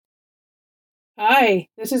Hi,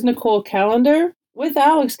 this is Nicole Callender with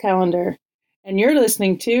Alex Callender, and you're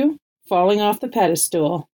listening to Falling Off the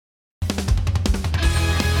Pedestal.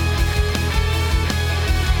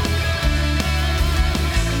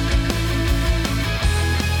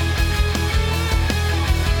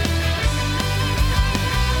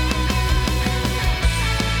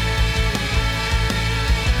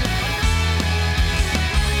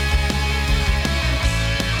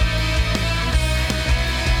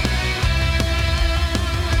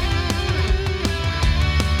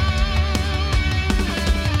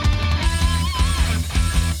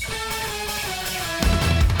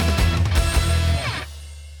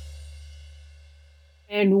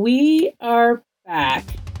 And we are back.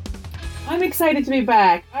 I'm excited to be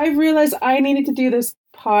back. I realized I needed to do this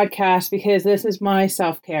podcast because this is my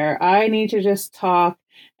self care. I need to just talk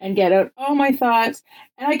and get out all my thoughts,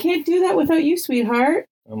 and I can't do that without you, sweetheart.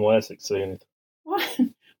 I'm less excited. Why?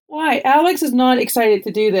 Why? Alex is not excited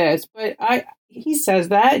to do this, but he says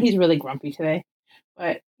that. He's really grumpy today.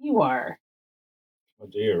 But you are. My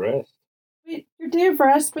day of rest. Wait, your day of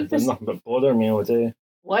rest, but There's nothing but bother me all day.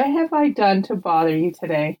 What have I done to bother you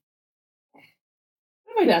today?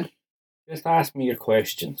 What have I done? Just ask me your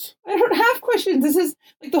questions. I don't have questions. This is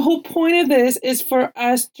like the whole point of this is for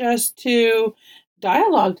us just to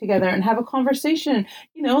dialogue together and have a conversation.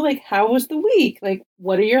 You know, like how was the week? Like,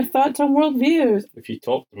 what are your thoughts on worldviews? If you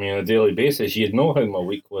talk to me on a daily basis, you'd know how my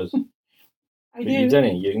week was. I But do. you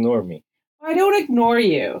didn't. You ignore me. I don't ignore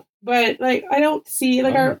you, but like I don't see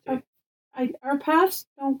like our paths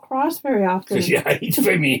don't cross very often. Because you hide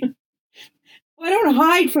from me. Well, I don't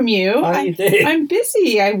hide from you. I'm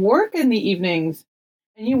busy. I work in the evenings,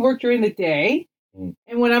 and you work during the day. Mm.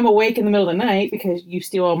 And when I'm awake in the middle of the night because you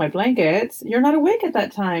steal all my blankets, you're not awake at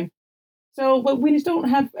that time. So, but we just don't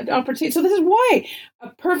have an opportunity. So this is why a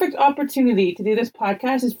perfect opportunity to do this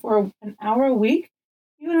podcast is for an hour a week.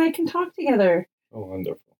 You and I can talk together. Oh,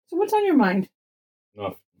 wonderful. So what's on your mind?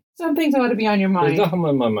 Nothing. Some things ought to be on your mind. There's nothing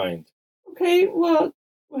on my mind. Okay, well,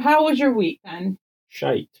 how was your week then?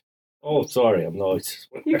 Shite. Oh, sorry, I'm not.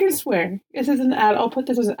 You can swear. This is an adult. I'll put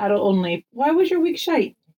this as an adult only. Why was your week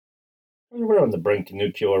shite? We're on the brink of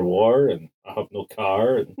nuclear war, and I have no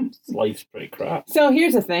car, and life's pretty crap. So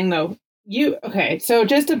here's the thing, though. So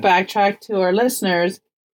just to backtrack to our listeners,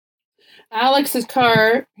 Alex's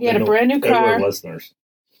car, he had a brand new car. There are listeners.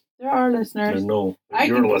 There are listeners. No,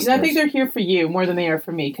 your listeners. I think they're here for you more than they are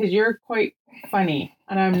for me, because you're quite funny,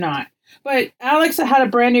 and I'm not. But Alex had a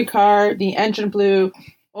brand new car. The engine blew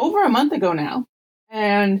over a month ago now.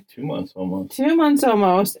 And 2 months almost. 2 months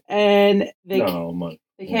almost. And a month.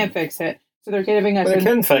 They can't fix it. So they're giving us... They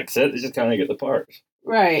can fix it. They just can't get the parts.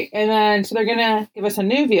 Right. And then, so they're going to give us a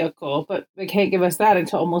new vehicle, but they can't give us that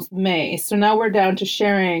until almost May. So now we're down to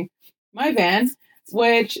sharing my van,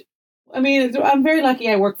 which, I mean, I'm very lucky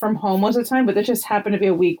I work from home most of the time, but there just happened to be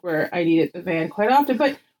a week where I needed the van quite often.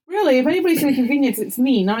 But really, if anybody's an inconvenience, it's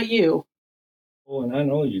me, not you. Oh, and I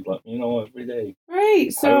know you'd let me know every day.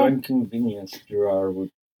 Right. So how inconvenienced you are with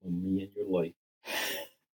me in your life.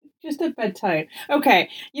 Just at bedtime. Okay.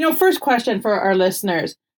 First question for our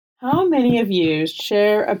listeners. How many of you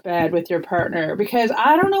share a bed with your partner? Because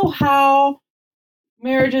I don't know how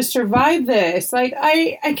marriages survive this. Like,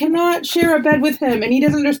 I cannot share a bed with him, and he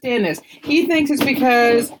doesn't understand this. He thinks it's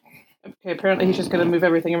because... Okay, apparently he's just going to move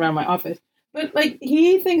everything around my office. But, like,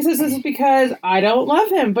 he thinks this is because I don't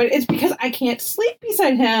love him, but it's because I can't sleep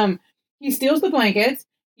beside him. He steals the blankets.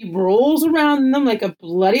 He rolls around in them like a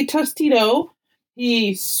bloody Tostito.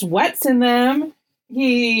 He sweats in them.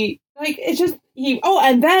 And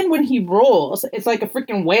then when he rolls, it's like a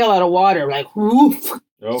freaking whale out of water. Like, whoof,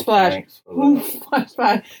 splash, whoof,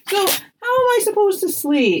 splash. So, how am I supposed to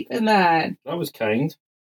sleep in that? That was kind.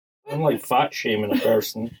 I'm like fat shaming a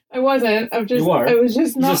person. I wasn't. You are. I was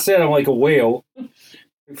just not. You just said I'm like a whale.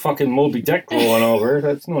 Fucking Moby Dick rolling over.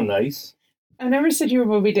 That's no nice. I never said you were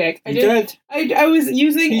Moby Dick. You did. I was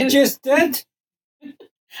using... You just did.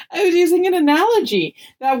 I was using an analogy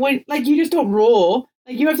that when, like, you just don't roll.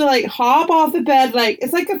 Like, you have to, like, hop off the bed. Like,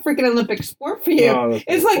 it's like a freaking Olympic sport for you. No,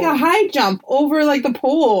 it's like a high jump over, like, the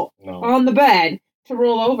pole on the bed to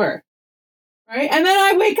roll over. Right? And then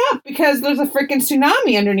I wake up because there's a freaking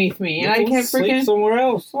tsunami underneath me. And I can't sleep somewhere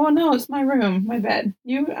else. Oh, no, it's my room, my bed.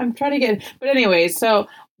 I'm trying to get... But anyways, so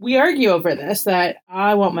we argue over this, that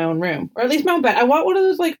I want my own room. Or at least my own bed. I want one of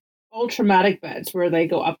those, like, old traumatic beds where they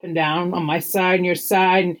go up and down on my side and your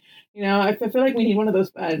side. And, I feel like we need one of those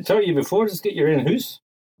beds. I told you before, just get your own house.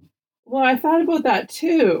 Well, I thought about that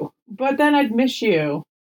too. But then I'd miss you.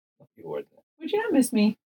 You wouldn't. Would you not miss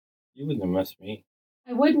me? You wouldn't miss me.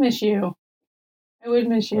 I would miss you. I would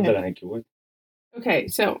miss you. I didn't think you would. Okay,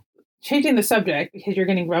 so changing the subject because you're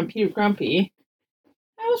getting grumpy.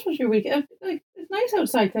 How was your weekend? Like, it's nice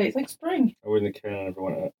outside today. It's like spring. I wouldn't have cared on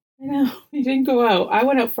everyone else. I know. He didn't go out. I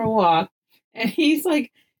went out for a walk, and he's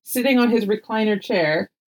like sitting on his recliner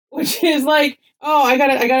chair, which is like, oh, I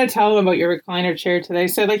gotta tell him about your recliner chair today.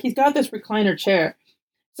 So like, he's got this recliner chair.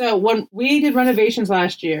 So when we did renovations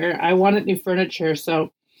last year, I wanted new furniture,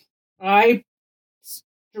 so I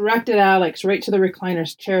directed Alex right to the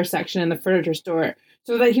recliner chair section in the furniture store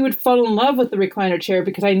so that he would fall in love with the recliner chair,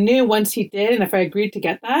 because I knew once he did, and if I agreed to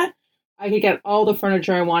get that, I could get all the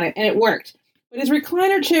furniture I wanted, and it worked. But his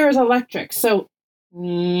recliner chair is electric, so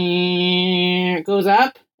it goes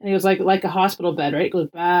up, and it goes like a hospital bed, right? It goes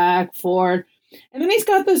back, forward, and then he's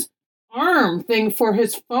got this arm thing for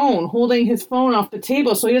his phone, holding his phone off the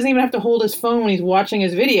table, so he doesn't even have to hold his phone when he's watching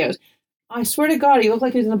his videos. I swear to God, he looked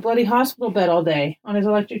like he's in a bloody hospital bed all day on his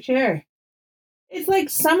electric chair. It's like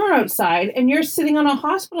summer outside, and you're sitting on a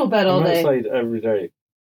hospital bed all day. I'm outside every day.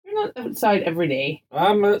 You're not outside every day.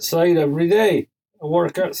 I'm outside every day. I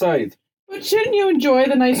work outside. But shouldn't you enjoy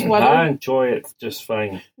the nice weather? I enjoy it just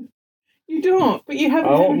fine. You don't, but you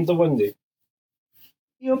haven't. I opened the window.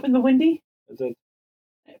 You opened the window? I did.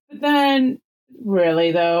 But then,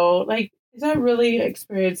 really though, like, is that really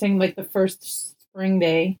experiencing like the first spring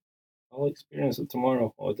day? I'll experience it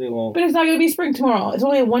tomorrow all day long. But it's not going to be spring tomorrow. It's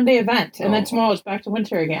only a one-day event, and then tomorrow it's back to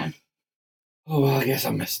winter again. Oh, well, I guess I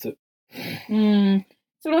missed it.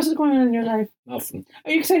 So what else is going on in your life? Nothing.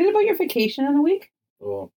 Are you excited about your vacation in a week?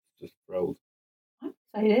 Oh, just proud. I'm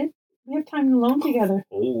excited. We have time alone together.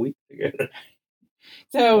 Whole week together.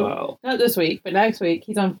 So, wow. Not this week, but next week,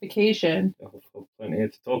 he's on vacation. I'll have plenty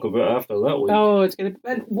to talk about after that week. Oh, it's going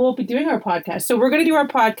to... We'll be doing our podcast. So we're going to do our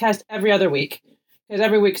podcast every other week, because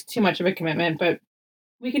every week's too much of a commitment, but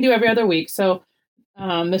we can do every other week. So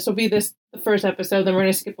this will be the first episode, then we're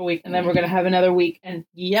going to skip a week, and then we're going to have another week. And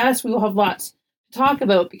yes, we will have lots to talk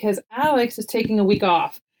about, because Alex is taking a week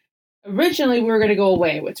off. Originally, we were going to go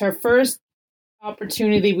away. It's our first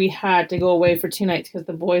opportunity we had to go away for 2 nights, because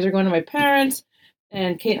the boys are going to my parents,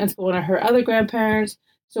 and Caitlin's going to her other grandparents.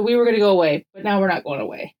 So we were going to go away, but now we're not going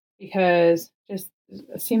away, because it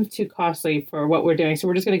seems too costly for what we're doing. So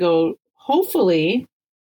we're just going to go, hopefully,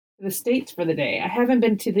 to the States for the day. I haven't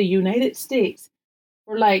been to the United States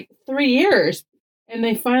for like 3 years, and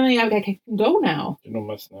they finally, I can go now. You're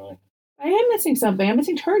not missing anything. I am missing something. I'm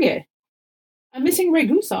missing Target. I'm missing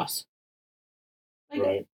ragu sauce. Like,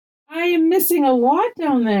 right. I am missing a lot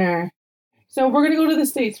down there. So we're gonna go to the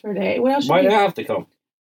States for a day. What else? Might have to come.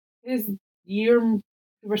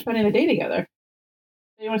 We're spending the day together.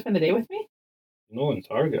 Do you want to spend the day with me? No, in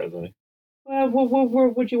Target, I think. Well, where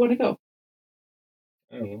would you want to go?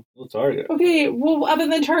 I don't know. No Target. Okay, well, other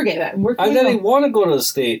than Target, then. I didn't want to go to the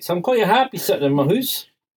States. I'm quite happy sitting in my house.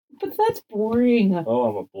 But that's boring. Oh,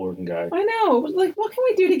 I'm a boring guy. I know. Like, what can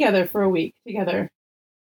we do together for a week together?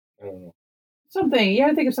 I don't know. Something. You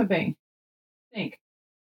gotta think of something. Think.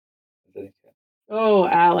 I think. Oh,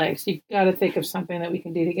 Alex, you gotta think of something that we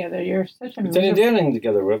can do together. You're such a... We didn't do anything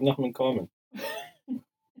together. We have nothing in common.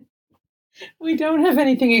 We don't have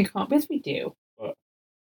anything in common. Yes, we do. What?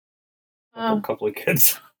 A couple of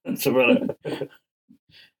kids. That's about it.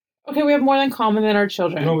 Okay, we have more in common than our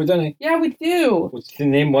children. No, we didn't. Yeah, we do. What's the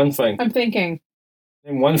name one thing? I'm thinking.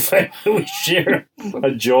 Name one thing that we share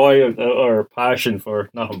a joy or a passion for.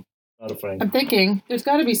 No, not a thing. I'm thinking. There's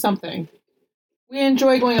got to be something. We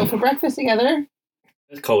enjoy going out for breakfast together.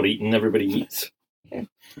 It's called eating. Everybody eats. Okay.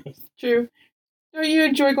 True. Don't you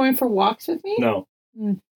enjoy going for walks with me? No.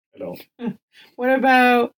 I don't. What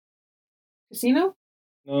about casino?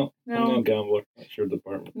 No. I'm not a gambler. That's your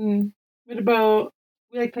department. What about,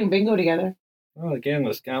 we like playing bingo together? Well, again,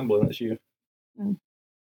 that's gambling. That's you. I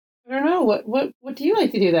don't know. What do you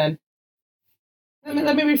like to do then?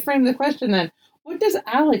 Let me reframe the question then. What does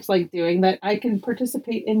Alex like doing that I can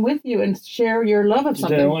participate in with you and share your love of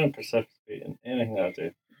something? I don't want to participate in anything I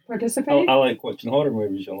do. Participate? I like watching horror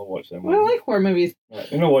movies. You'll not watch them. Well, I like horror movies.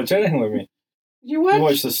 You don't watch anything with me. Did you watch? You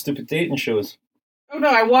watch the stupid dating shows. Oh no,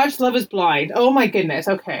 I watched Love Is Blind. Oh my goodness.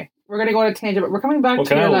 Okay, we're gonna go on a tangent, but we're coming back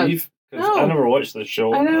to your love. Leave? No. I never watched this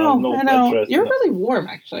show. I know. You're in really warm,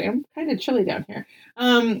 actually. I'm kind of chilly down here.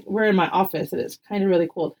 We're in my office, and it's kind of really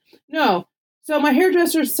cold. No. So my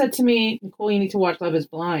hairdresser said to me, Nicole, you need to watch Love Is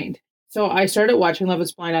Blind. So I started watching Love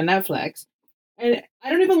Is Blind on Netflix. And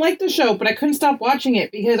I don't even like the show, but I couldn't stop watching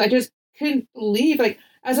it because I just couldn't believe, like,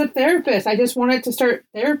 as a therapist, I just wanted to start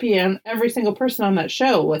therapy on every single person on that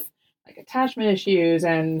show with, like, attachment issues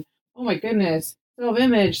and, oh my goodness,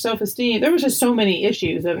 self-image, self-esteem. There was just so many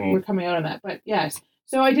issues that were coming out on that. But yes,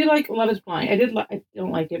 so I did like Love Is Blind. I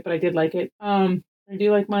don't like it, but I did like it. I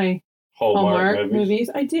do like my Hallmark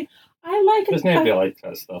movies. I do. I like Doesn't anybody like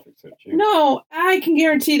that stuff except you? No, I can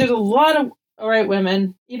guarantee there's a lot of alright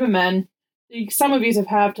women, even men. Some of you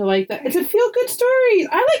have to like that. It's a feel good story.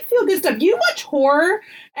 I like feel good stuff. You watch horror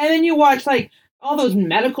and then you watch like all those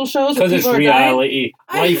medical shows Because it's reality.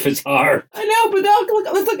 Life is hard. I know,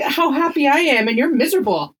 but let's look at how happy I am, and you're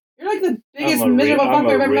miserable. You're like the biggest miserable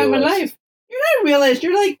fucker I've ever met in my life. You're not a realist.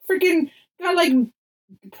 You're like freaking got like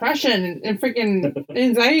depression and freaking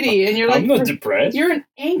anxiety, and you're like I'm not depressed. You're an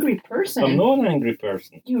angry person. I'm not an angry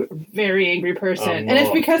person. You're a very angry person, and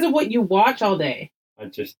it's because of what you watch all day. I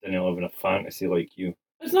just didn't live in a fantasy like you.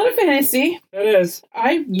 It's not a fantasy. It is.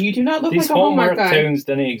 You do not look These like a Hallmark guy. These towns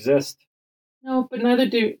didn't exist. No, but neither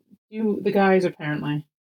do you, the guys, apparently.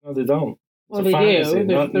 No, they don't. Well, they do.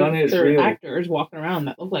 None of it's real. Actors walking around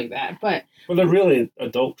that look like that, but... Well, they're really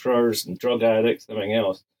adulterers and drug addicts and everything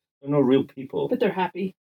else. They're no real people. But they're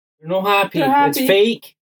happy. They're not happy. It's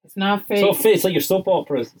fake. It's not fake. It's all fake. It's like your soap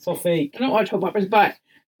operas. It's all fake. I don't watch soap operas, but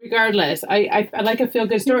regardless, I like a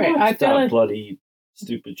feel-good story. I feel that bloody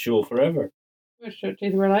stupid show forever. Which show?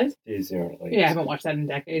 Days of Our Lives? Days of Our Lives. Yeah, I haven't watched that in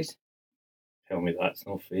decades. Tell me that's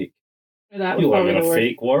not fake. That was you live in a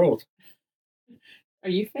fake world. Are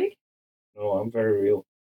you fake? No, I'm very real.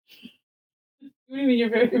 What do you mean you're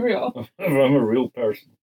very real? I'm a real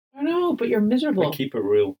person. I know, but you're miserable. I keep it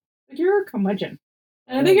real. But you're a curmudgeon.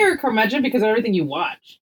 And I think you're a curmudgeon because of everything you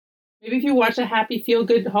watch. Maybe if you watch a happy,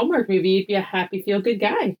 feel-good Hallmark movie, you'd be a happy, feel-good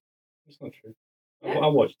guy. That's not true. Yeah. I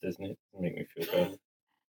watch Disney. It doesn't make me feel better.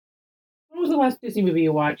 When was the last Disney movie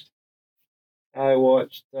you watched? I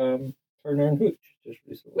watched Turner and Hooch just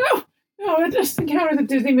recently. No, that doesn't count as a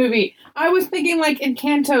Disney movie. I was thinking like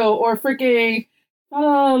Encanto or freaking La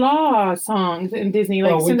La La songs in Disney,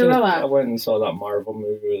 like Cinderella. I went and saw that Marvel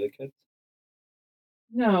movie with the kids.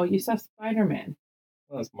 No, you saw Spider-Man.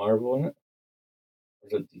 Well, that's Marvel, isn't it? Or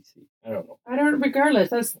is it DC? I don't know.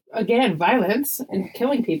 Regardless, that's, again, violence and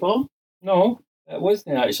killing people. No, it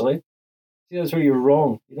wasn't actually. See, that's where you're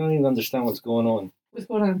wrong. You don't even understand what's going on. What's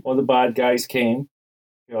going on? All the bad guys came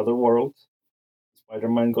to other worlds.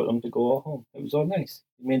 Spider-Man got them to go home. It was all nice.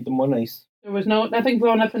 He made them more nice. There was nothing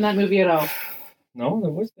blown up in that movie at all. No, there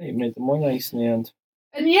wasn't. He made them more nice in the end.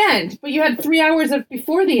 In the end? But you had 3 hours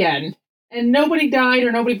before the end, and nobody died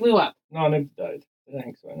or nobody blew up. No, nobody died. I don't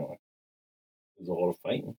think so, anyway. There was a lot of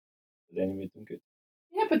fighting. But then he made them good.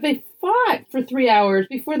 Yeah, but they fought for 3 hours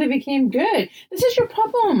before they became good. This is your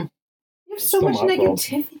problem. You have so much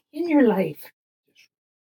negativity in your life.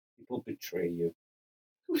 People betray you.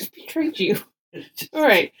 Who's betrayed you? All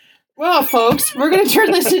right. Well, folks, we're going to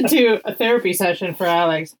turn this into a therapy session for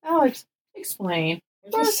Alex. Alex, explain.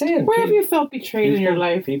 I'm just saying. Where have you felt betrayed in your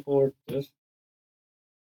life? People are just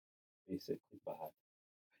basically bad.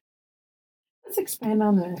 Let's expand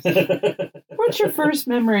on this. What's your first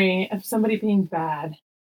memory of somebody being bad?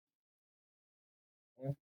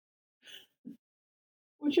 Yeah.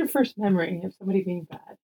 What's your first memory of somebody being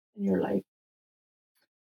bad in your life?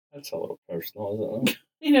 That's a little personal, isn't it?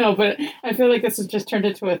 You know, but I feel like this has just turned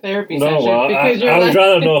into a therapy session. I would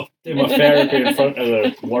rather not do my therapy in front of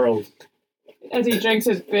the world. As he drinks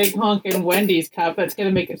his big honking Wendy's cup, that's going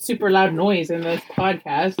to make a super loud noise in this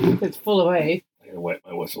podcast. It's full of ice. I'm going to wet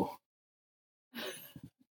my whistle.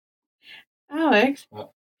 Alex,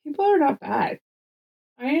 people are not bad.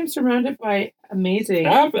 I am surrounded by amazing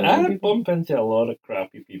people. I bump into a lot of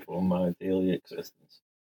crappy people in my daily existence.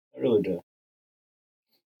 I really do.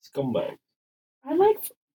 Scumbag.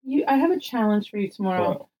 I have a challenge for you tomorrow.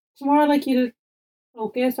 Wow. Tomorrow I'd like you to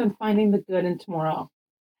focus on finding the good in tomorrow.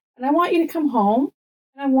 And I want you to come home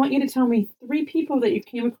and I want you to tell me 3 people that you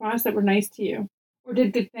came across that were nice to you or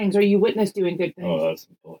did good things or you witnessed doing good things. Oh, that's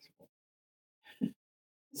impossible.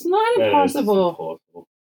 It's not impossible. Impossible.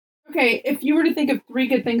 Okay, if you were to think of 3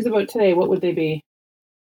 good things about today, what would they be?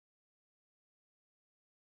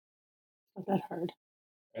 Not that hard.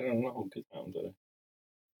 I don't know. Good time today.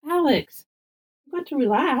 Alex, you got to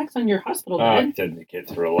relax on your hospital bed. I didn't get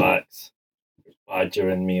to relax. You're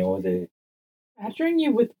badgering me all day. Badgering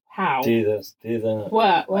you with how? Do this, do that.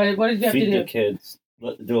 What? What did you have to do? Feed the kids.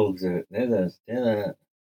 Let the dogs out. Do this, do that.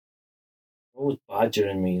 Always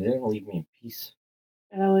badgering me. They didn't leave me in peace.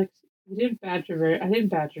 Alex, I didn't badger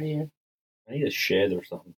you. I need a shed or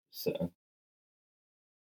something to sit in.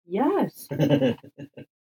 Yes.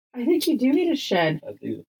 I think you do need a shed. I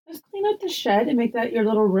do. Let's clean out the shed and make that your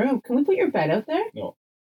little room. Can we put your bed out there? No.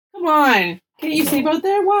 Come on. Can't you sleep out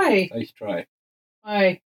there? Why? Nice try.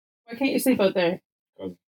 Why? Why can't you sleep out there?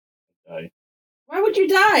 Because I die. Why would you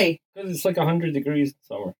die? Because it's like 100 degrees in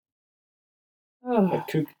summer. Oh. I'd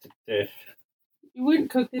cook to death. You wouldn't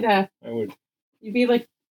cook to death. I would. You'd be like,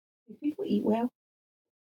 do people eat well?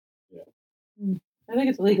 Yeah. I think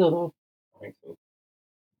it's illegal though. I think so.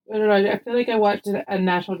 I don't know. I feel like I watched a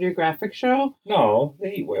National Geographic show. No,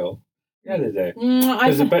 they eat well. Yeah, they do.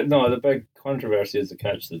 I The big controversy is to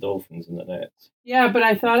catch the dolphins in the nets. Yeah, but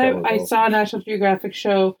I thought Kill the I saw a National Geographic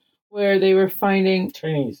show where they were finding.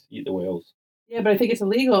 Chinese eat the whales. Yeah, but I think it's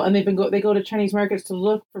illegal, and they go to Chinese markets to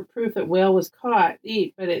look for proof that whale was caught,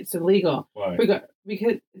 eat, but it's illegal. Why?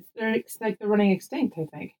 Because they're running extinct. I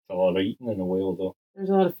think It's a lot of eating in a whale, though. there's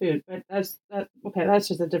a lot of food, but okay. That's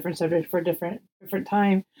just a different subject for a different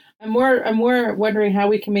time. I'm more wondering how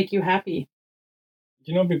we can make you happy.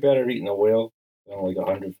 Do you know it'd be better eating a whale than like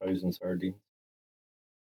 100,000 sardines?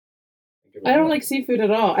 I don't like seafood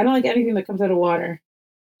at all. I don't like anything that comes out of water.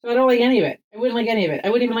 So I don't like any of it. I wouldn't like any of it. I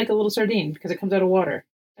wouldn't even like a little sardine because it comes out of water.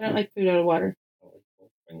 I don't like food out of water. I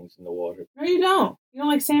like things in the water. No, you don't. You don't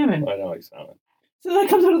like salmon. I don't like salmon. So that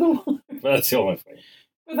comes out of the water. But that's the only thing.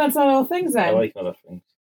 But that's not all things then. I like other things.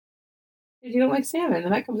 Because you don't like salmon,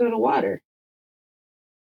 and that comes out of water.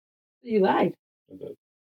 You lied. Okay.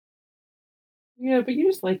 Yeah, but you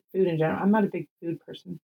just like food in general. I'm not a big food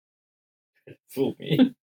person. Fool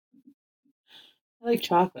me. I like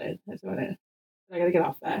chocolate. That's about it. I gotta get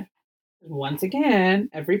off that. Once again,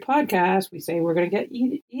 every podcast we say we're gonna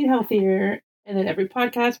eat healthier, and then every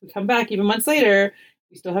podcast we come back even months later,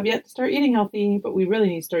 we still have yet to start eating healthy, but we really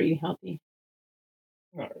need to start eating healthy.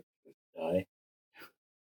 All right. Die.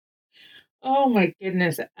 Oh my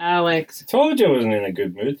goodness, Alex! I told you I wasn't in a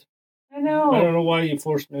good mood. I know. I don't know why you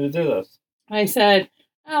forced me to do this. I said,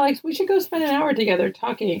 Alex, we should go spend an hour together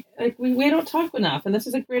talking. Like we don't talk enough, and this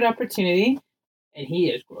is a great opportunity. And he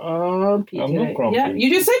is grumpy I'm today. not grumpy. Yeah, you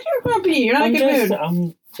just said you're grumpy. You're not in a good mood.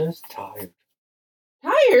 I'm just tired.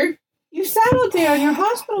 Tired? You sat all day on your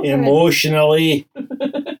hospital bed. Emotionally.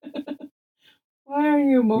 Why are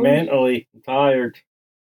you emotional? Mentally. I'm tired.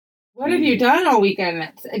 What have you done all weekend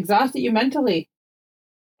that's exhausted you mentally?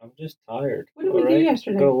 I'm just tired. What did we do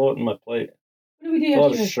yesterday? I've got a lot on my plate. What did we do A lot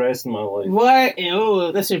yesterday? of stress in my life. What?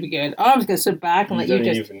 Oh, this should be good. Oh, I'm just going to sit back and let you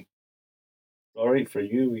just... Alright for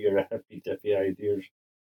you, your hippy dippy ideas.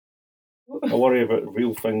 I worry about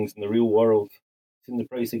real things in the real world. Seen the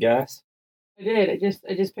price of gas? I did.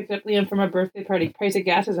 I just picked up Liam for my birthday party. Price of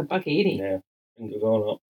gas is $1.80. Yeah, things are going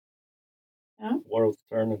up. Yeah. World's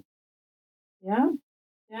turning. Yeah.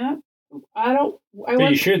 But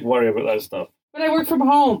you should worry about that stuff. But I work from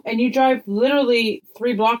home, and you drive literally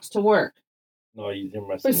 3 blocks to work. No, you're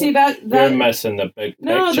missing. But see you're missing the big picture.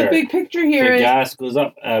 No, the big picture here is gas goes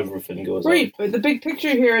up, everything goes up. Right, but the big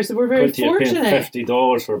picture here is that we're very fortunate. Paying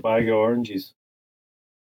 $50 for a bag of oranges.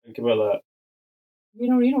 Think about that. You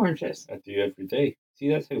don't eat oranges. I do every day. See,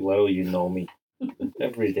 that's how little you know me.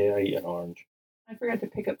 Every day I eat an orange. I forgot to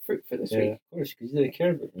pick up fruit for this week. week. Of course, because you didn't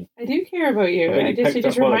care about me. I do care about you. You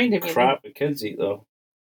just reminded me. Crap the kids eat though.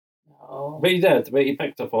 No. But you did. But you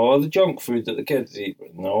picked up all the junk food that the kids eat.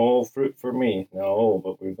 But no fruit for me. No,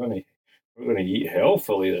 but we're gonna eat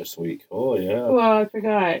healthily this week. Oh yeah. Well, I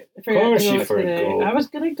forgot. Of course you forgot. I was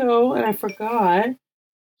gonna go and I forgot.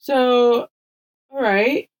 So, all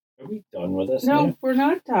right. Are we done with this? No, now? we're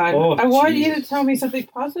not done. Oh, I want you to tell me something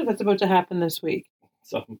positive that's about to happen this week.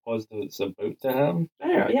 Something positive that's about to happen? I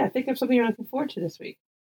don't know. Yeah, think of something you're looking forward to this week.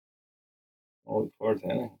 I look forward to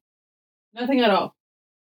anything. Nothing at all.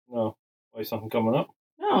 No. Why, something coming up?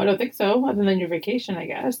 No, I don't think so. Other than your vacation, I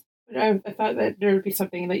guess. But I thought that there would be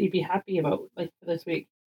something that you'd be happy about, like for this week.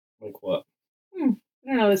 Like what? I don't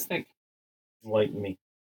know. Let's think. Like me.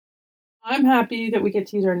 I'm happy that we get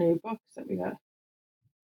to use our new books that we got.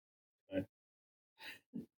 Okay.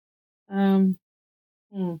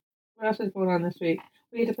 What else is going on this week?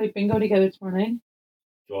 We had to play bingo together this morning.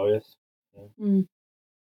 Joyous. Yeah.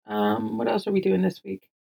 What else are we doing this week?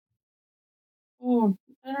 Oh,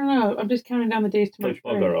 I don't know. I'm just counting down the days to March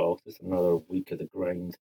break. Bugger all. Just another week of the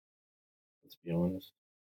grind. Let's be honest.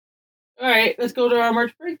 All right, let's go to our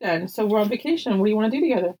March break then. So we're on vacation. What do you want to do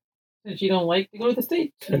together? Since you don't like to go to the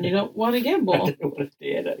States and you don't want to gamble. I don't want to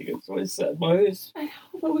do anything. So I said, boys. I know,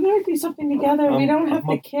 but we gotta do something together. We don't have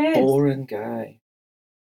the kids. I'm a boring guy.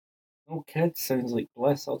 No kids sounds like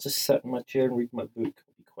bliss. I'll just sit in my chair and read my book.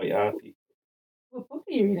 I'll be quite happy. What book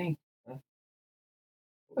are you reading? Huh?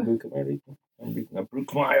 What book am I reading? I'm reading a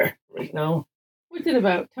Brookmire right now. What's it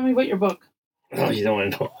about? Tell me about your book. Oh, you don't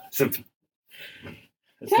want to know.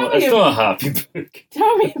 It's not a happy book.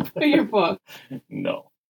 Tell me about your book.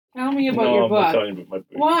 No. Tell me about your book. I'm not telling you about my book.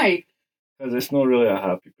 Why? Because it's not really a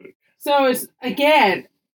happy book. So it's, again,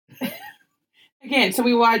 so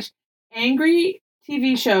we watched angry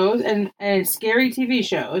TV shows and scary TV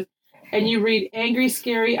shows, and you read angry,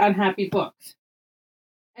 scary, unhappy books.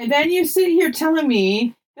 And then you sit here telling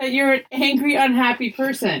me that you're an angry, unhappy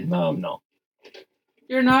person. No, I'm not.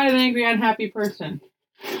 You're not an angry, unhappy person.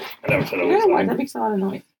 I never said I You was know what? That angry. makes a lot of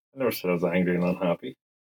noise. I never said I was angry and unhappy.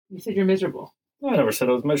 You said you're miserable. No, I never said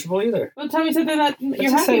I was miserable either. Well, tell me something that I you're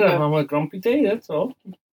just happy said I'm about. on a grumpy day, that's all.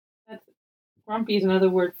 Grumpy is another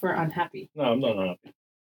word for unhappy No, I'm not happy.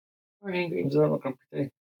 or angry. I'm just on a grumpy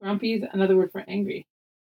day. Grumpy is another word for angry.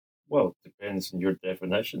 Well, it depends on your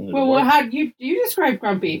definition. Of Well, how do you describe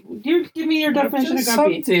grumpy? You give me your definition of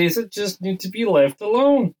grumpy. Some days it just need to be left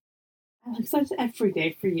alone. Alex, that's every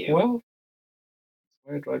day for you. Well, that's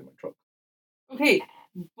why I drive my truck. Okay,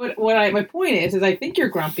 but my point is I think you're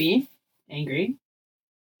grumpy, angry,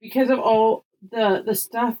 because of all the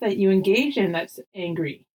stuff that you engage in that's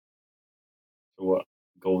angry. So what?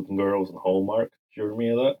 Golden Girls and Hallmark? Sure me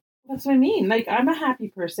of that? That's what I mean. Like, I'm a happy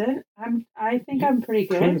person. I think I'm pretty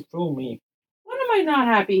good. Couldn't fool me. When am I not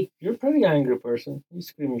happy? You're a pretty angry person. You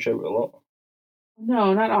scream and shout a lot.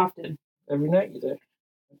 No, not often. Every night you do.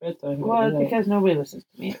 At bedtime. Well, it's because nobody listens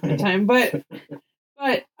to me at the time. But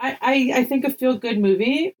I think a feel good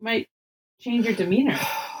movie might change your demeanor.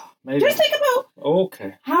 Maybe. Just think about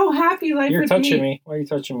how happy life You're would touching be. me. Why are you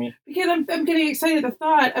touching me? Because I'm getting excited at the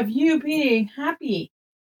thought of you being happy.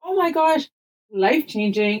 Oh my gosh, life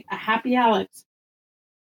changing, a happy Alex,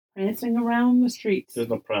 prancing around the streets. There's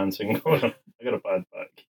no prancing going on. I got a bad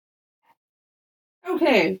back.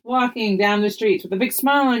 Okay, walking down the streets with a big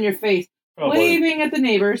smile on your face, Probably. waving at the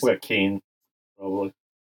neighbors. With a cane, probably.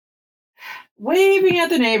 Waving at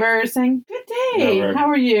the neighbors, saying, "Good day. Never. How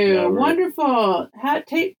are you? Never. Wonderful.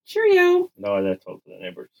 Cheerio." No, I didn't talk to the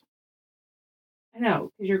neighbors. I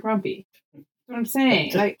know, because you're grumpy. That's what I'm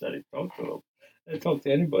saying. I didn't talk to them. I didn't talk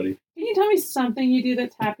to anybody. Can you tell me something you do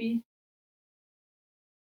that's happy?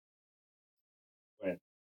 When?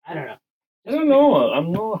 I don't know. I don't know.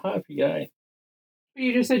 I'm not a happy guy. But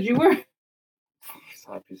you just said you were. As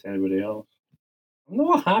happy as anybody else. I'm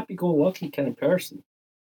not a happy-go-lucky kind of person.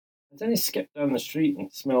 I didn't skip down the street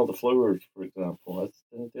and smell the flowers, for example. I just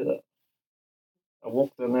didn't do that. I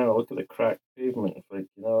walk down there and look at the cracked pavement and think,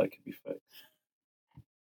 that could be fixed.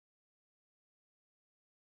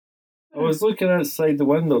 I was looking outside the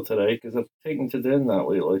window today because I've taken to doing that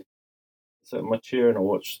lately. I sit in my chair and I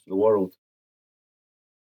watch the world.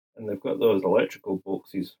 And they've got those electrical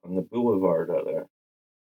boxes on the boulevard out there.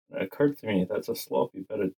 And it occurred to me that's a sloppy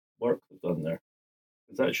bit of work they've done there.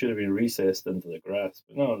 Because that should have been recessed into the grass.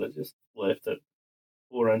 But no, they just left it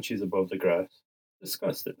 4 inches above the grass.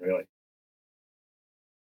 Disgusting, really.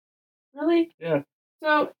 Really? Yeah.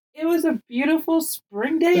 So it was a beautiful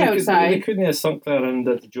spring day outside. They couldn't have sunk that and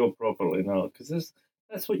did the job properly, no. Because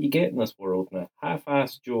that's what you get in this world now.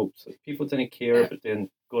 Half-assed jobs. People didn't care, but then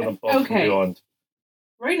going above and beyond.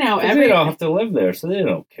 Right now, they don't have to live there, so they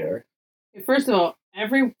don't care. First of all,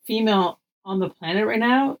 every female on the planet right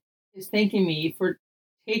now is thanking me for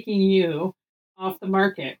taking you off the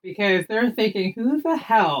market because they're thinking, who the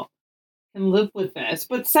hell can live with this?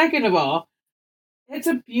 But second of all, it's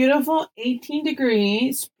a beautiful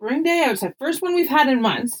 18-degree spring day outside. First one we've had in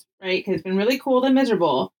months, right? Because it's been really cold and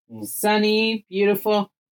miserable. Sunny,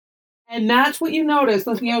 beautiful. And that's what you notice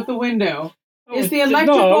looking out the window. It's the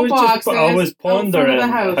electrical boxes. I was pondering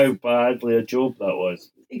how badly a job that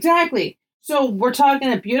was. Exactly. So we're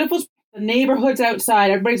talking a beautiful neighborhoods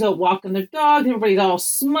outside. Everybody's out walking their dogs. Everybody's all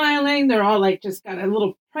smiling. They're all like just got a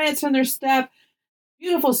little prance in their step.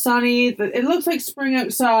 Beautiful sunny. It looks like spring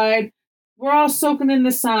outside. We're all soaking in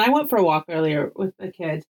the sun. I went for a walk earlier with the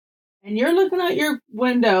kids. And you're looking out your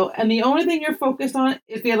window, and the only thing you're focused on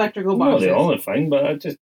is the electrical boxes. No, the only thing, but I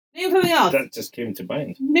just... Name something else. That just came to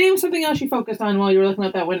mind. Name something else you focused on while you were looking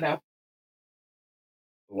out that window.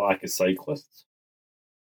 Lack of cyclists.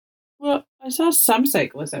 Well, I saw some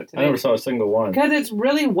cyclists out today. I never saw a single one. Because it's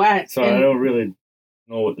really wet. So I don't really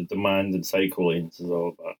know what the demand in cycle lanes is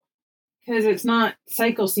all about. Because it's not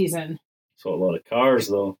cycle season. So a lot of cars,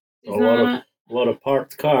 though. A lot of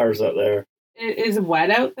parked cars out there. It is wet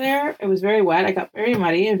out there. It was very wet. I got very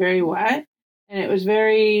muddy and very wet. And it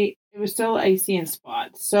was still icy in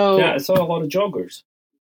spots. So yeah, I saw a lot of joggers.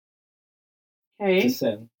 Okay. Just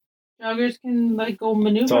saying. Joggers can go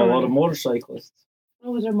maneuver. Saw a lot of motorcyclists.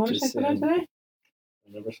 Oh, was there motorcycles out today? I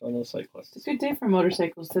never saw no cyclists. It's a good day for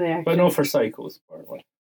motorcycles today, actually. But no for cycles, apparently.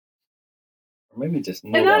 Or maybe just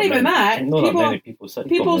not that. Many people cycle.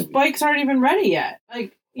 People's bikes aren't even ready yet.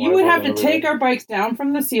 You would have to take our bikes down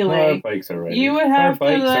from the ceiling. No, our bikes are ready. You would have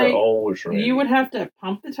our bikes are always ready. You would have to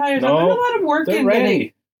pump the tires. No, I've done a lot of work they're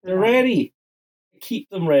ready. They're ready. Keep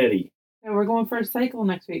them ready. Yeah, we're going for a cycle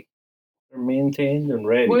next week. They're maintained and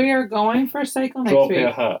ready. We are going for a cycle next week. Drop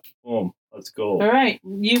your hat. Boom. Let's go. All right.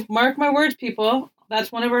 You mark my words, people.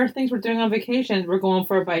 That's one of our things we're doing on vacation. We're going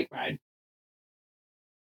for a bike ride.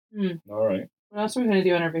 All right. What else are we going to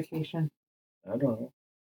do on our vacation? I don't know.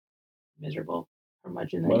 Miserable.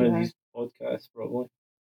 Curmudgeon that One you of are. these podcasts, probably.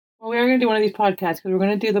 Well, we are going to do one of these podcasts because we're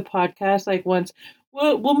going to do the podcast like once.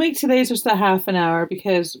 We'll make today's just a half an hour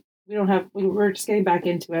because we're just getting back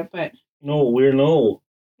into it. But No.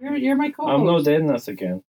 you're my co-host. I'm not doing this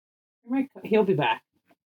again. He'll be back.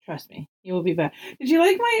 Trust me, he will be back. Did you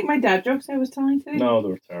like my dad jokes I was telling today? No, they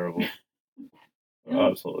were terrible. They're No.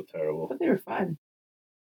 absolutely terrible. But they were fun.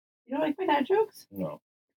 You don't like my dad jokes? No.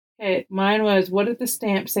 Okay, mine was, what did the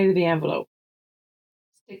stamp say to the envelope?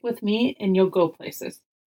 Stick with me and you'll go places.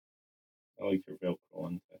 I like your Velcro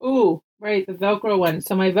one. Ooh, right, the Velcro one.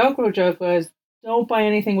 So my Velcro joke was, don't buy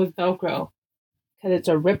anything with Velcro because it's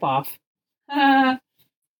a ripoff.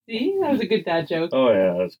 See, that was a good dad joke. Oh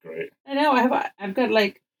yeah, that's great. I know. I've got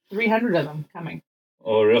like 300 of them coming.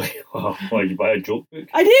 Oh really? Wow. Why, you buy a joke book?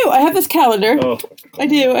 I do. I have this calendar. Oh, I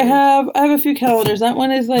do. I have a few calendars. That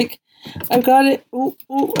one is like, I've got it. Ooh,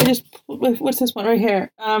 what's this one right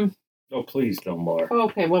here? Oh please, no more. Oh,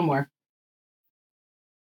 okay, one more.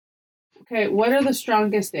 Okay, what are the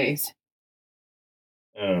strongest days?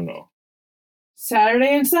 I don't know.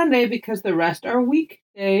 Saturday and Sunday because the rest are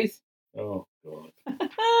weekdays. Oh god.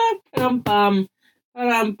 Ba-dum-bum.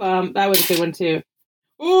 Ba-dum-bum. That was a good one too.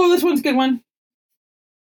 Oh, this one's a good one.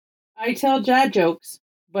 I tell dad jokes,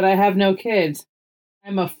 but I have no kids.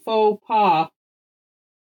 I'm a faux pas.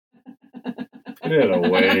 Put it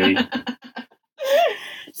away.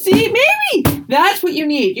 See, maybe that's what you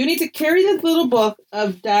need. You need to carry this little book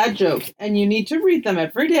of dad jokes, and you need to read them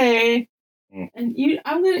every day. And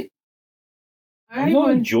I'm not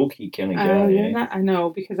a jokey kind of guy. You're not, I know,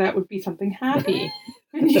 because that would be something happy.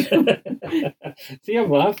 See, I'm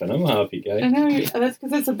laughing. I'm a happy guy. I know, that's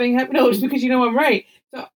because it's something happy. No, it's because you know I'm right.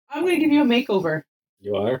 So I'm going to give you a makeover.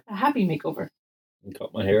 You are? A happy makeover. You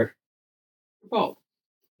cut my hair? Both.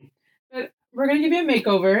 But we're going to give you a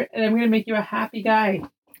makeover, and I'm going to make you a happy guy.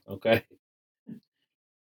 Okay.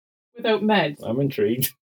 Without meds. I'm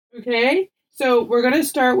intrigued. Okay? So we're going to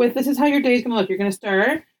start with, this is how your day is going to look. You're going to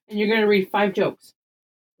start, and you're going to read 5 jokes.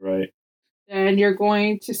 Right. And you're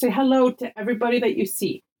going to say hello to everybody that you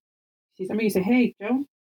see. See somebody, you say, hey, Joe.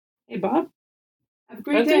 Hey, Bob. Have a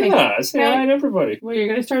great day. Do that. I say hi to everybody. Well, you're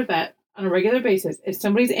going to start that on a regular basis. If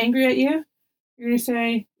somebody's angry at you, you're going to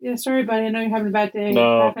say, yeah, sorry, buddy. I know you're having a bad day.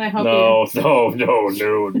 How can I help you? No.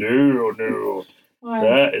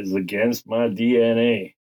 That is against my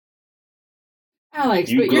DNA.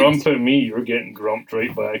 Alex, you grump at me, you're getting grumped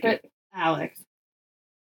right back. But Alex,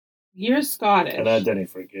 you're Scottish. And I didn't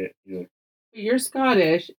forget either. But you're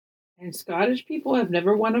Scottish, and Scottish people have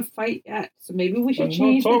never won a fight yet. So maybe we should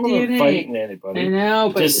change the DNA. I'm not talking about fighting anybody. I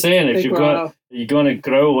know, but just saying, if you're going to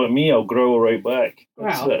growl at me, I'll growl right back.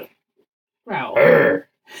 That's it. Growl. Arr.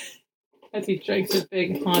 As he drinks his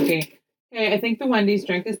big honking. Okay, I think the Wendy's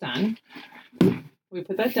drink is done. We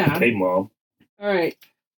put that down. Hey, Mom. All right.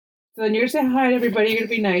 So then you're going to say hi to everybody. You're going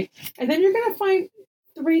to be nice. And then you're going to find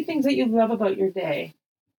 3 things that you love about your day.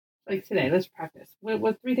 Like today. Let's practice.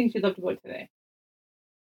 What 3 things you loved about today?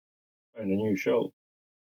 And a new show.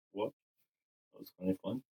 What? That was kind of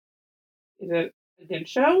fun. Is it a good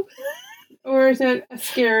show? Or is it a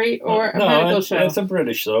scary or a medical show? It's a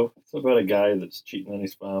British show. It's about a guy that's cheating on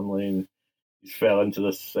his family and he's fell into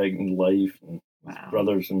this second life and his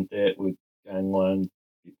brother's in debt with gangland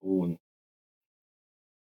people and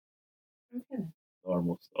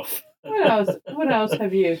normal stuff. What else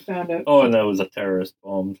have you found out? Oh, and there was a terrorist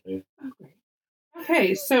bomb too. Oh, great.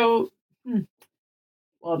 Okay, so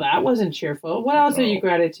well, that wasn't cheerful. What else are you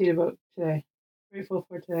gratitude about today? Grateful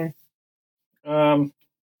for today? 2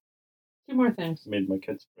 more things. Made my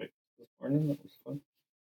kids breakfast this morning. That was fun.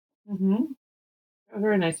 Mm-hmm. That was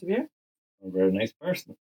very nice of you. I'm a very nice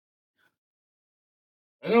person.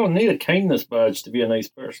 I don't need a kindness badge to be a nice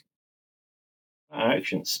person. My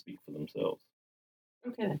actions speak for themselves.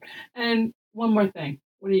 Okay then. And one more thing.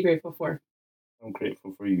 What are you grateful for? I'm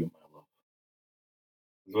grateful for you, my love.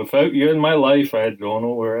 Because without you in my life, I don't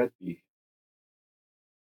know where I'd be.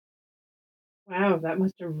 Wow, that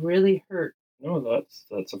must have really hurt. No, that's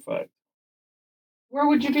a fact. Where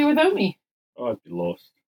would you be without me? Oh, I'd be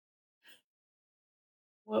lost.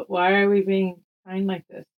 Why are we being kind like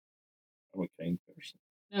this? I'm a kind person.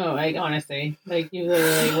 No, like honestly, like you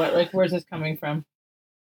literally, what? Like, where's this coming from?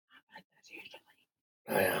 Like that's usually.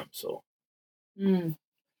 I am so.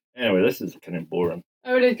 Anyway, this is kind of boring.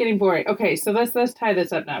 Oh, it is getting boring. Okay, so let's tie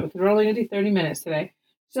this up now because we're only going to do 30 minutes today.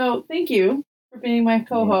 So thank you for being my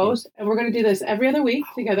co-host, and we're going to do this every other week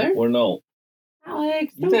together. Or no.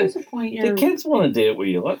 Alex, don't disappoint your... The kids want to do it with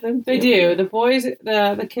you. Let them. They do. The boys,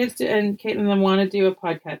 the kids, and Caitlin and them want to do a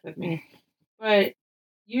podcast with me, but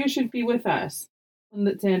you should be with us when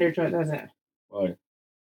the Xander does it. Why?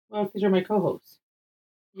 Well, because you're my co-host.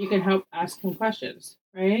 You can help ask him questions,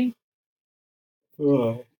 right?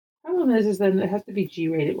 Oh, Problem is then it has to be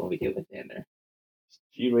G-rated when we do it with Xander.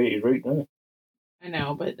 G-rated right now. I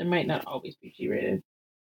know, but it might not always be G-rated.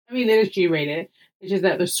 I mean, it is G-rated. It's just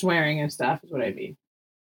that there's swearing and stuff is what I mean.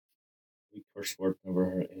 We curse word never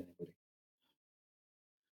hurt anybody.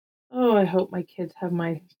 Oh, I hope my kids have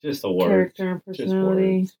my Just a word. character and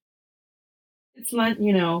personality. It's Lent,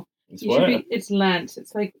 you know. It's You what? should be. It's Lent.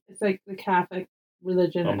 It's like the Catholic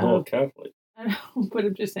religion. I'm not Catholic. I know, but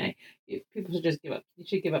I'm just saying, people should just give up. You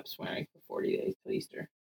should give up swearing for 40 days till Easter.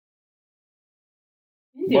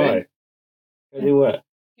 You can do Why? it. Can I do what?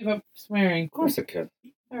 Give up swearing. Of course I can.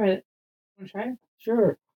 All right. Want to try it?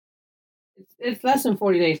 Sure. It's less than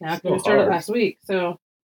 40 days now It's because not it started hard. last week, so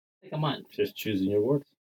like a month. Just choosing your words.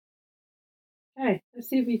 Okay, let's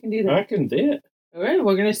see if you can do that. I can do it. All right,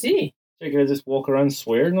 we're gonna see. Think I just walk around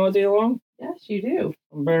swearing all day long? Yes, you do.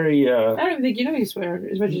 I'm very I don't even think you know you swear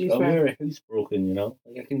as much as you I'm swear. very housebroken, you know.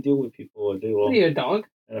 Like I can deal with people all day What are long you, a dog?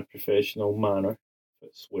 in a professional manner,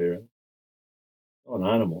 but swearing. Not an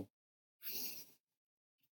animal.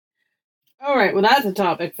 All right, well, that's a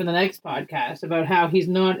topic for the next podcast about how he's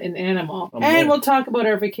not an animal. I'm And not. we'll talk about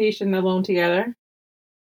our vacation alone together.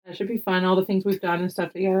 That should be fun, all the things we've done and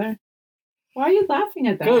stuff together. Why are you laughing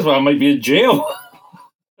at that? Because I might be in jail.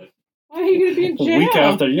 Why are you going to be in jail? A week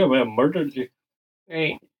after I might have murdered you.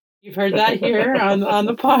 Great. You've heard that here on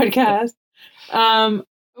the podcast.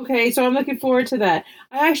 Okay, so I'm looking forward to that.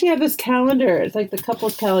 I actually have this calendar. It's like the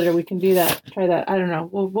couples calendar. We can do that. Try that. I don't know.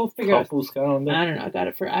 We'll figure out. Couples calendar. I don't know. I got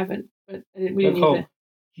it for Evan, but we didn't use it.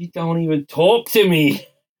 You don't even talk to me.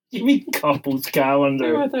 You mean couples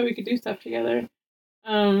calendar? I thought we could do stuff together.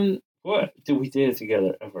 What did we do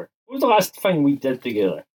together ever? What was the last thing we did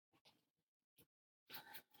together?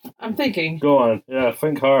 I'm thinking. Go on. Yeah,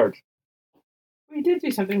 think hard. We did do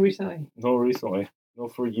something recently. No, recently. No,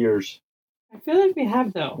 for years. I feel like we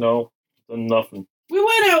have though. No, done nothing. We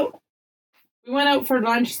went out. We went out for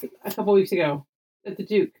lunch a couple weeks ago at the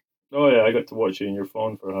Duke. Oh yeah, I got to watch you on your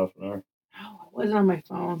phone for half an hour. Oh, I wasn't on my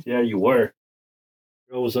phone. Yeah, you were.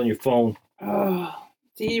 You're always on your phone. Oh,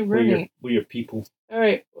 see, you're ruining. With your people. All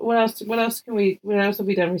right. What else? What else have we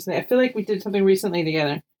done recently? I feel like we did something recently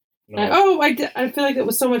together. No. I did. I feel like it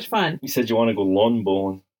was so much fun. You said you want to go lawn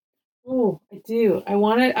bowling. Oh, I do. I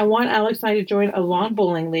want Alex and I to join a lawn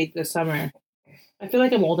bowling league this summer. I feel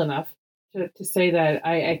like I'm old enough to say that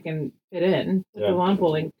I can fit in with the lawn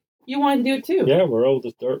bowling. You want to do it too? Yeah, we're old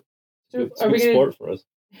as dirt. So it's a good sport for us.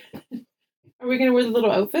 Are we gonna wear the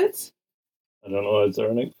little outfits? I don't know. Is there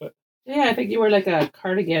an outfit? Yeah, I think you wear like a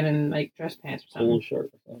cardigan and like dress pants or something. Polo shirt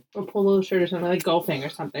or something. Or polo shirt or something, like golfing or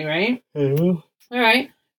something, right? Yeah. All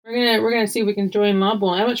right. We're gonna see if we can join lawn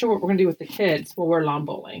bowling. I'm not sure what we're gonna do with the kids. Well, we're lawn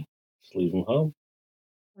bowling. Just leave them home.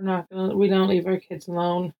 We don't leave our kids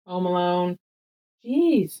home alone.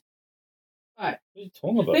 Jeez. What? What are you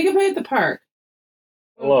talking about? They can play at the park.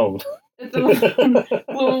 Alone.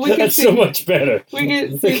 Well, we can That's see, so much better. We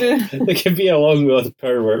can see They can be along with the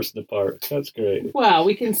perverts in the park. That's great. Well,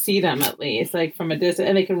 we can see them at least, like from a distance,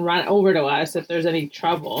 and they can run over to us if there's any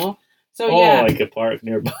trouble. So yeah, like a park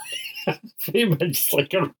nearby. Pretty much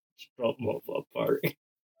like a drop them off a park.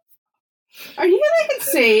 Are you like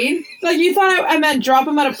insane? Like you thought I meant drop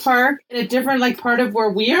them at a park in a different like part of where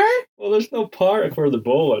we are? Well, there's no park where the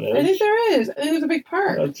bowling is. I think there is. I think there's a big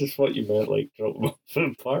park. That's just what you meant, like drop them off at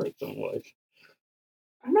a park somewhere.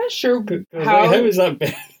 I'm not sure how is that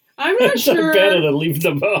better? I'm not sure. Better than leave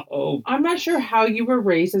them at home. I'm not sure how you were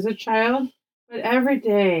raised as a child, but every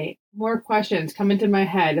day more questions come into my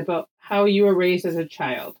head about how you were raised as a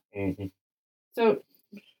child. Mm-hmm. So,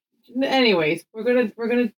 anyways, we're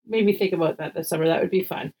gonna maybe think about that this summer. That would be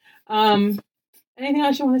fun. Anything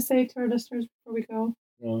else you want to say to our listeners before we go?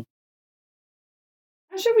 No.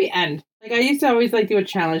 How should we end? Like I used to always like do a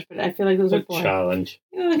challenge, but I feel like those are boring. Challenge.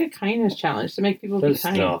 You know, like a kindness challenge to make people be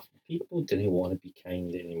kind. No, people didn't want to be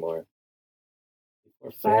kind anymore.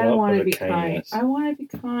 I don't want to be kind. I want to be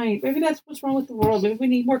kind. Maybe that's what's wrong with the world. Maybe we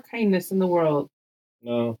need more kindness in the world.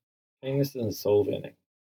 No, kindness doesn't solve anything.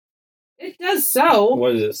 It does so.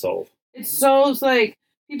 What does it solve? It solves like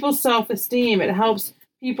people's self-esteem. It helps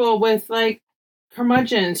people with like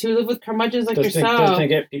curmudgeons who live with curmudgeons like yourself. Doesn't it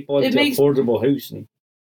get people into affordable housing?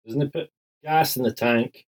 Doesn't it put gas in the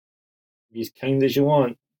tank? Be as kind as you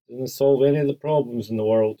want. Doesn't solve any of the problems in the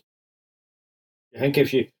world. You think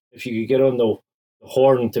if you could get on the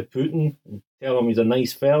horn to Putin and tell him he's a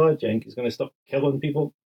nice fella, do you think he's going to stop killing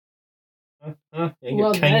people? You think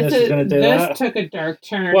Well, your kindness is going to do this that? took a dark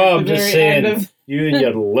turn. Well, at I'm the just very end saying, of- you and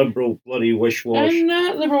your liberal bloody wish-wash. I'm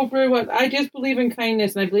not liberal, what I just believe in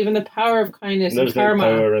kindness, and I believe in the power of kindness There's and no karma.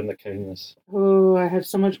 power in the kindness. Oh, I have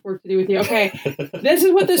so much work to do with you. Okay, this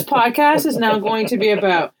is what this podcast is now going to be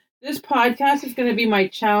about. This podcast is going to be my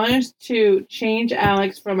challenge to change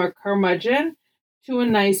Alex from a curmudgeon to a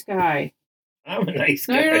nice guy. I'm a nice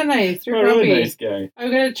guy. No, you're not nice. You're I'm a grumpy. really nice guy.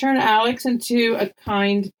 I'm going to turn Alex into a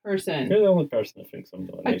kind person. You're the only person that thinks I'm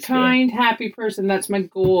a nice A kind, happy person. That's my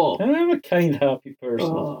goal. guy. I'm a kind, happy person.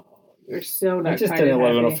 Oh, you're so not I just kind didn't and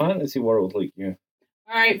live in a happy. fantasy world like you.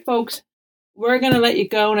 All right, folks, we're going to let you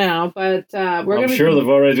go now, but I'm sure they've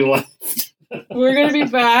already left. we're going to be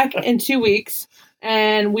back in 2 weeks,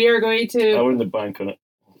 and we are going I to... wouldn't bank on it.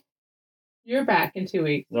 You're back in 2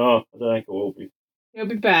 weeks. No, I don't think it will be. You'll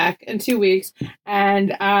be back in 2 weeks,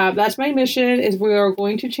 and that's my mission, is we are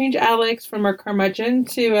going to change Alex from a curmudgeon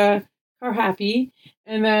to a car happy,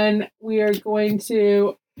 and then we are going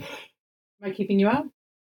to... Am I keeping you up?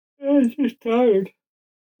 I'm just tired.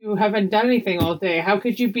 You haven't done anything all day. How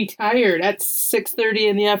could you be tired at 6:30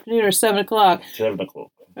 in the afternoon or 7 o'clock? 7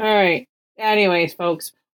 o'clock. All right. Anyways,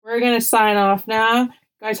 folks, we're going to sign off now.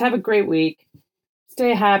 Guys, have a great week.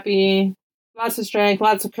 Stay happy. Lots of strength,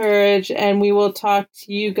 lots of courage, and we will talk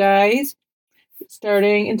to you guys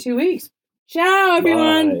starting in 2 weeks. Ciao,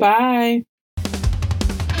 everyone. Bye.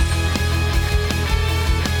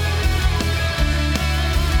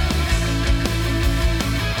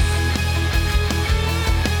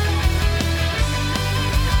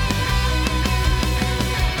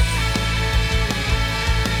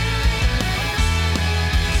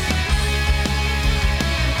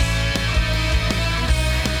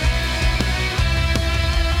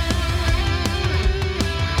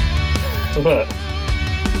 What?